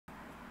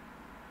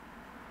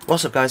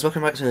What's up guys,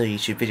 welcome back to another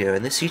YouTube video.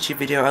 In this YouTube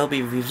video I'll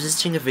be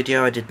revisiting a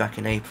video I did back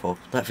in April.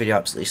 That video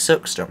absolutely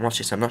sucks, don't watch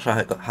it, I'm not sure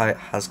how it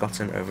has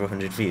gotten over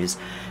 100 views.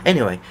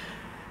 Anyway,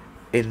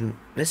 in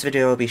this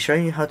video I'll be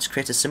showing you how to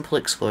create a simple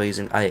explorer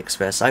using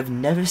iexpress. I've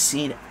never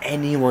seen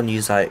anyone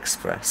use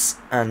iexpress,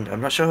 and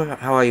I'm not sure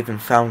how I even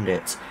found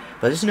it,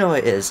 but I just know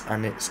it is,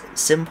 and it's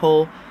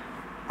simple,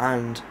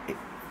 and it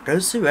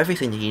goes through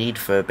everything you need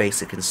for a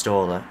basic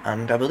installer,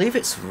 and I believe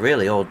it's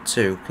really old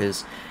too,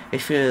 because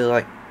if you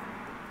like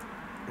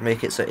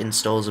make it so it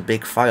installs a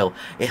big file,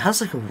 it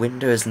has like a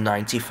Windows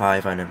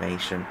 95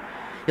 animation.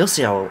 You'll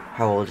see how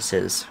old it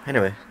is.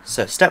 Anyway,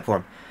 so step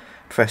 1,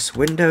 press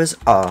Windows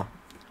R,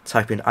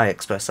 type in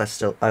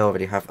iexpress. I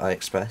already have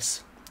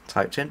iexpress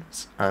typed in,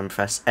 and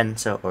press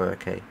enter or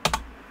OK.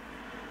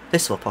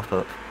 This will pop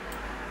up.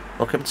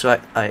 Welcome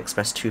to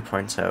iexpress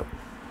 2.0.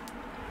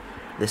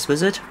 This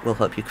wizard will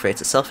help you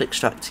create a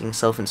self-extracting,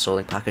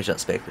 self-installing package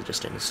that's basically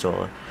just an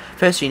installer.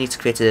 First you need to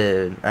create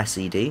an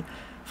SED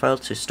file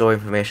to store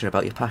information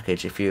about your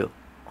package. If you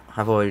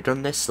have already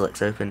done this,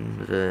 select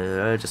open,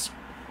 just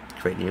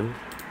create new.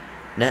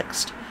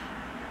 Next,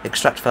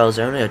 extract files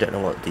only. I don't know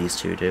what these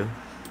two do.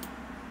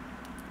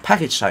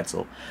 Package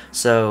title.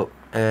 So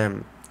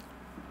a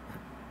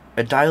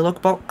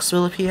dialog box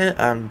will appear,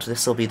 and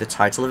this will be the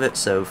title of it.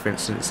 So for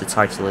instance, the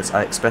title is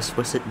iexpress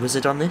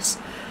wizard on this.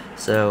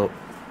 So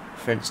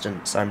for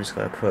instance, I'm just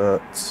going to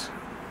put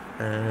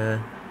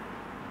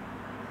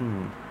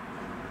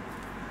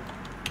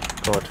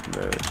God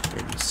mode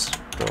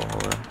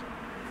installer,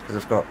 because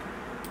I've got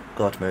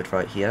God mode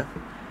right here.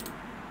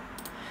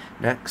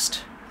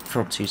 Next,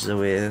 prompt user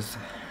with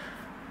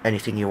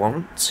anything you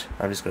want.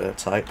 I'm just going to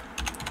type.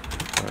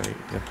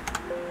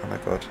 Oh my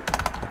god,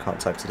 I can't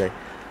type today.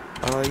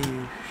 Are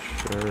you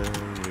sure you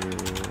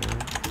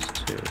want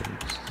to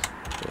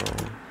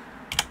install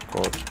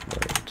God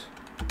mode?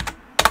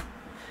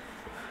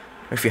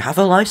 If you have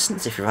a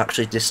license, if you're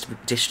actually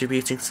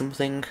distributing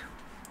something,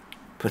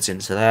 put it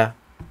into there.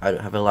 I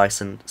don't have a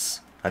license.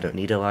 I don't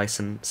need a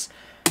license.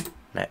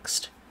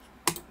 Next.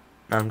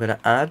 Now I'm going to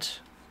add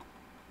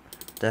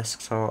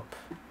desktop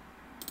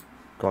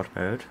God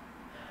mode.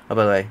 Oh,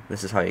 by the way,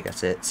 this is how you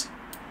get it.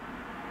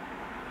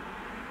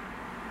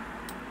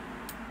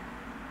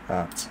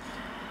 That.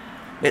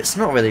 It's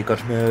not really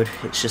God mode.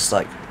 It's just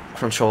like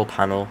control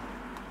panel,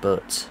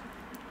 but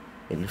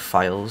in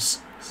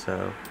files.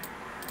 So,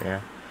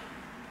 yeah.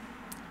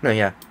 No,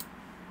 yeah.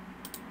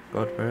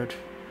 God mode.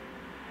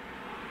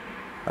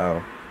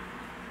 Oh.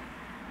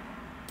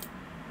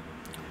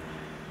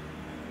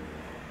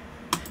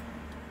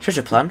 Here's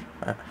your plan.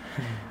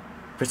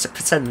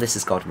 Pretend this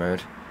is God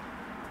mode.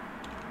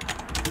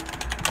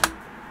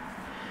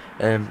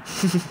 Where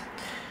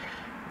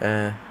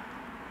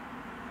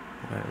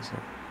is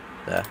it?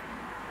 There.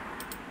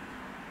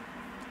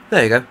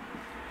 There you go.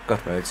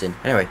 God mode's in.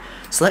 Anyway,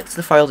 select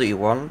the file that you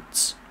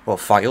want, or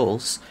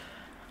files,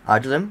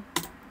 add them.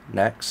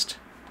 Next.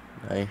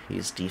 I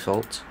use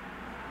default.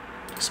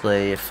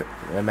 Display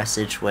a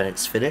message when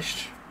it's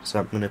finished. So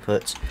I'm going to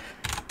put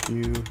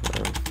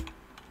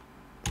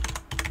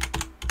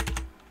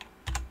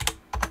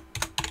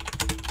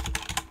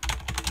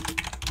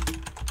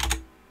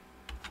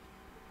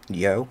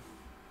yo.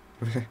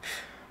 Is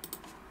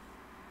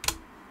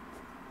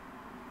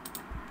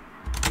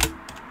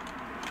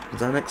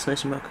that an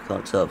exclamation mark? I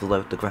can't tell. I've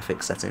loaded the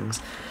graphics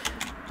settings.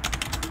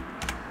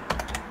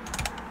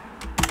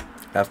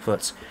 I've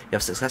put, you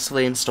have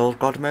successfully installed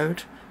God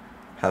mode.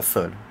 Have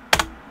fun.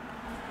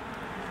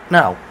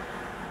 Now,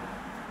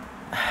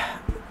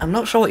 I'm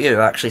not sure what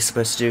you're actually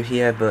supposed to do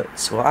here, but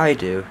what I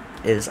do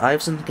is I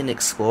have something in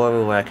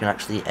Explorer where I can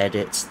actually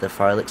edit the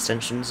file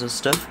extensions and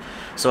stuff.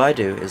 So what I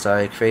do is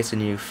I create a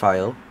new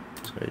file.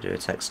 I'm just going to do a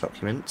text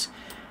document,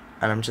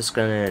 and I'm just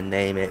going to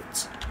name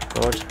it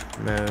God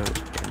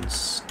mode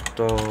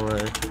installer.exe.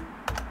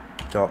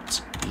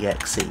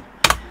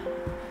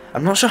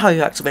 I'm not sure how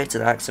you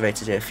activated it. I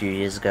activated it a few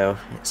years ago.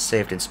 It's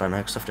saved into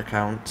my Microsoft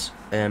account.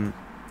 If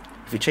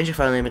you change your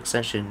file name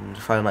extension,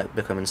 the file might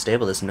become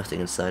unstable. There's nothing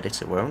inside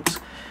it. It won't.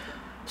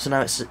 So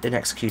now it's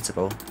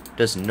inexecutable.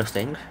 Does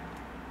nothing.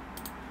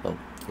 Well,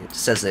 it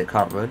says that it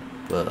can't run.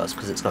 Well, that's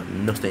because it's got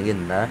nothing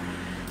in there.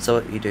 So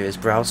what you do is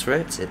browse for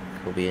it. It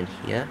will be in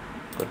here.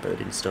 Godmode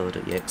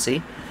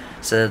installer.exe.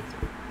 So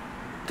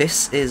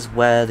this is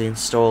where the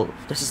install.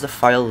 This is the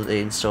file that the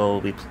install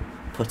will be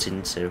put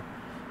into.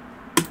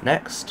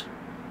 Next,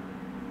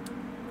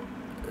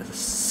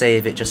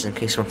 save it just in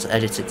case you want to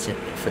edit it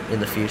in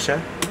the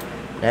future.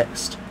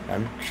 Next,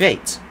 and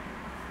create.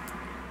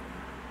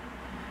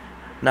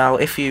 Now,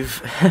 if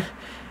you've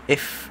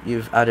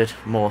added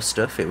more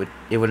stuff, it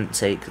wouldn't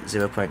take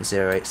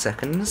 0.08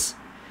 seconds.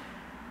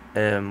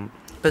 But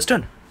it's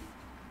done.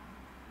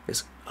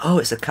 It's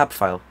a cab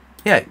file.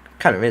 Yeah, it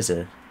kind of is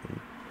a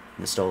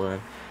installer.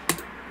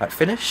 Right,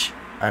 finish,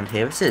 and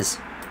here it is.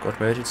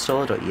 Godmode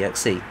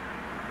installer.exe.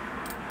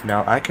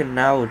 Now I can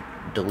now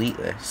delete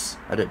this.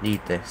 I don't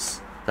need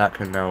this. That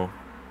can now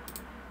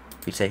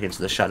be taken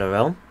to the shadow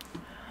realm.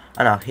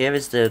 And now here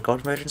is the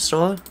God mode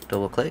installer.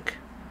 Double click.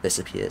 this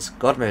appears.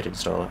 God mode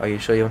installer. Are you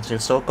sure you want to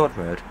install God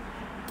mode?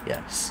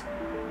 Yes.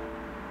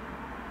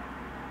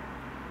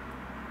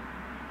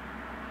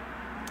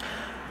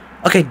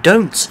 Okay,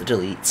 don't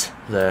delete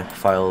the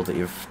file that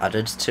you've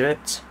added to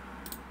it.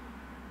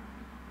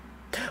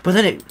 But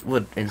then it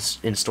would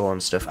install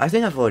on stuff. I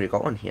think I've already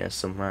got one here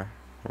somewhere.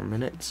 1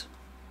 minute.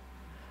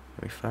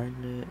 Let me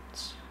find it.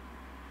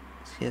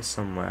 It's here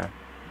somewhere.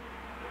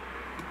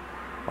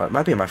 Well, it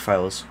might be in my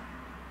files.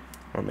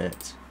 1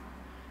 minute.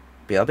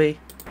 BRB.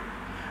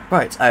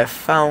 Right, I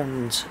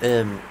found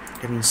an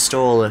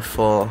installer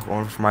for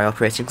one of my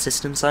operating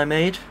systems I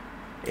made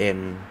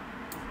in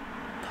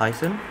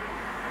Python.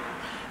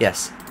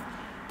 Yes,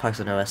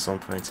 Python OS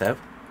 1.0.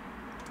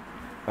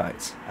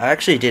 Right, I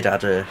actually did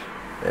add a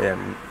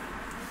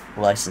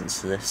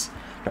license to this.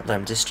 Not that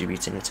I'm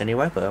distributing it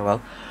anywhere, but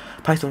well.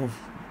 Python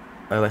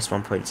OS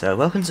 1.0.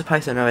 Welcome to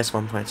Python OS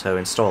 1.0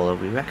 installer.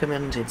 We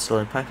recommend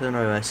installing Python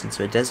OS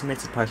into a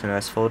designated Python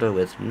OS folder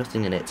with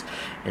nothing in it.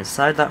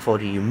 Inside that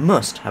folder you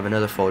must have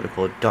another folder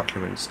called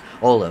Documents,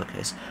 all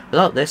lowercase.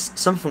 Without this,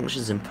 some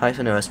functions in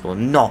Python OS will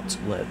not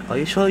work. Are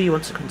you sure you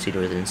want to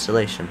continue with the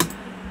installation?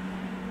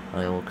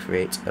 I will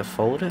create a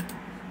folder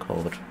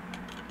called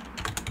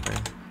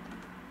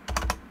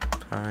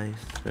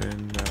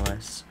Python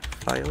OS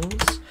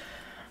files,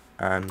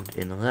 and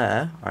in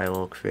there I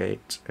will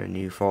create a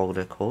new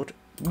folder called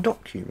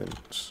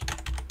Documents.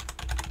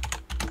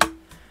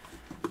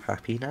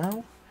 Happy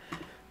now?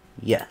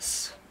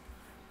 Yes.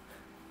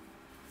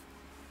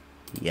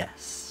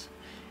 Yes.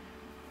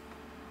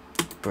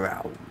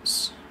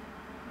 Browse.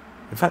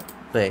 In fact,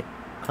 wait,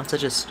 can't I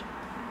just...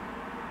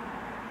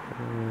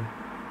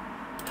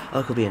 oh,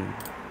 it could be in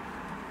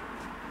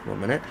 1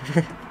 minute.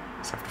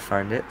 Just have to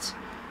find it.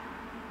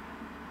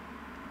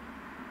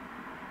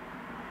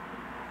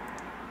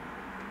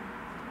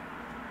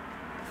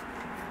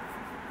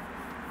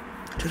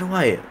 I don't know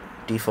why it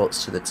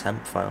defaults to the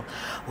temp file.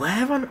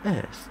 Where on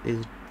earth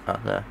is... oh,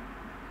 there.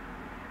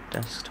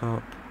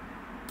 Desktop.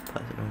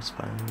 Python OS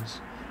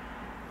files.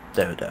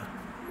 There we go.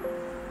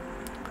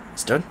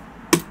 It's done.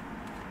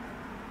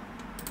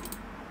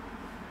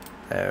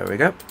 There we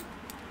go.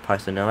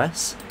 Python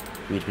OS.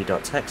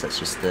 readme.txt, that's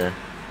just the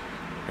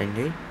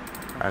thingy.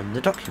 And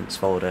the documents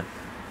folder.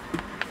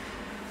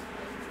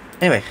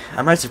 Anyway,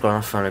 I might have gone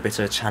off on a bit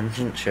of a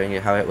tangent showing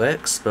you how it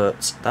works,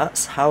 but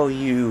that's how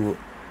you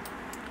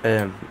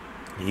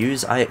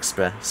use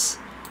iexpress.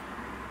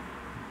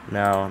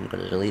 Now I'm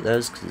going to delete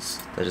those because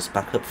they're just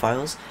backup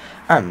files.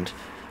 And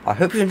I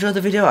hope you enjoyed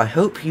the video. I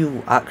hope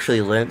you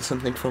actually learned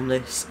something from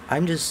this.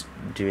 I'm just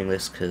doing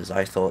this because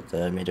I thought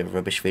that I made a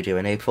rubbish video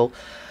in April.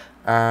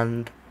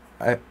 And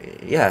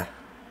yeah,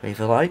 leave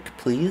a like,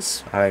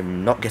 please.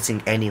 I'm not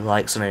getting any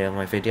likes on any of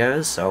my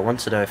videos, so I want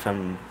to know if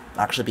I'm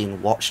actually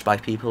being watched by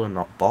people and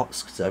not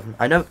bots. Because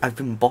I know I've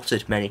been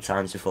botted many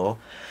times before.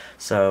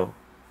 So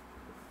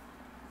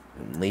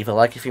leave a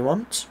like if you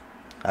want.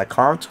 I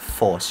can't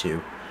force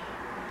you.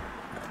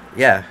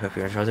 Yeah, hope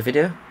you enjoyed the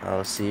video.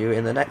 I'll see you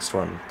in the next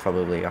one,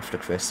 probably after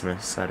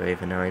Christmas. I don't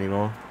even know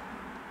anymore.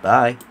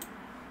 Bye.